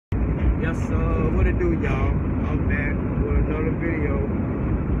Yes, what it do, y'all? I'm back with another video.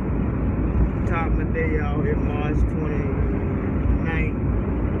 Top of my day, y'all. It's March 29th.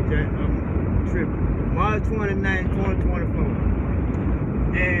 I'm tripping. March 29th,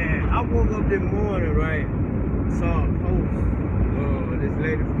 2024. And I woke up this morning, right? Saw a post. This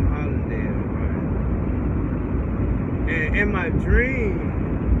lady from Hollandale, right? And in my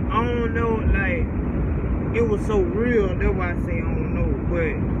dream, I don't know, like, it was so real. That's why I say I don't know,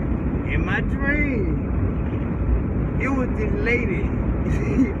 but in my dream, it was this lady.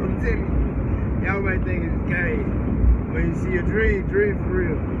 I'm telling you, y'all might think it's gay. When you see a dream for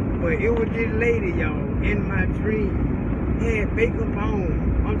real. But it was this lady, y'all, in my dream. Had makeup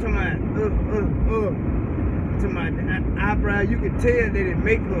on. I'm talking about, I'm talking about the eyebrow. You could tell that it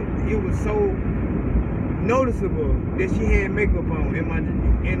makeup, it was so noticeable that she had makeup on in my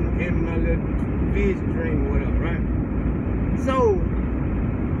little vision dream or whatever, right? So,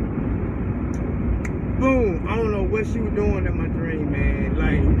 boom, I don't know what she was doing in my dream, man.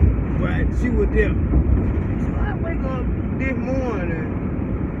 Like, but she was there. So I wake up this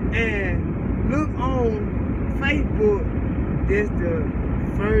morning and look on Facebook. That's the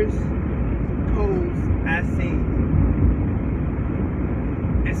first post I seen.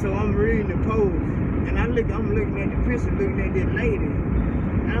 And so I'm reading the post and I'm looking at the picture, looking at this lady.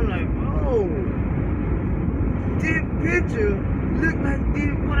 And I'm like, oh, this picture look like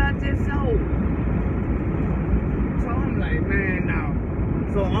this what I just saw. So I'm like, man, now.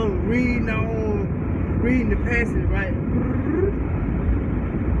 So I'm reading the passage, right?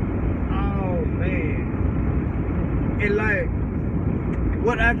 Oh man. And like,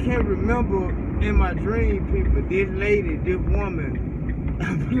 what I can remember in my dream, people, this lady, this woman,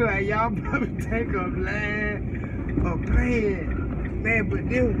 I be like, y'all probably think I'm lying or playing. Man, but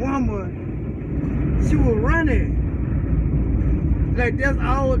this woman, she was running. Like, that's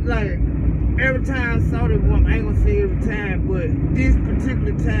all, like, every time I saw this woman, I ain't gonna say every time, but this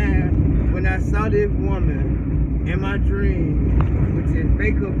particular time, when I saw this woman in my dream, with this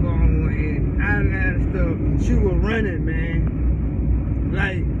makeup on and eyeliner and stuff, she was running, man.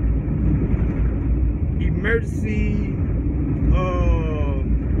 Like, emergency,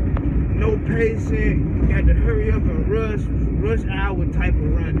 no patient, got to hurry up and rush hour type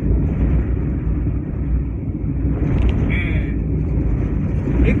of running.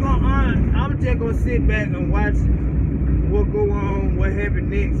 And it going on, I'm just gonna sit back and watch what go on, what happened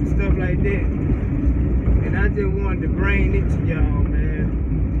next and stuff like that. And I just wanted to bring it to y'all,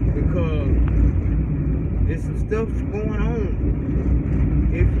 man, because there's some stuff going on.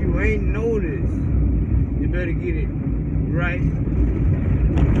 If you ain't noticed, you better get it right.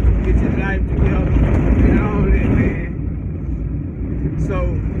 Get your life together and all that, man. So,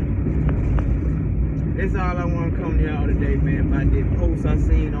 that's all I want to come to y'all today, man, about this post I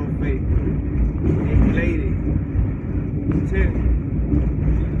seen on Facebook. This lady, tell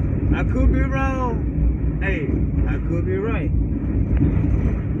me, I could be wrong,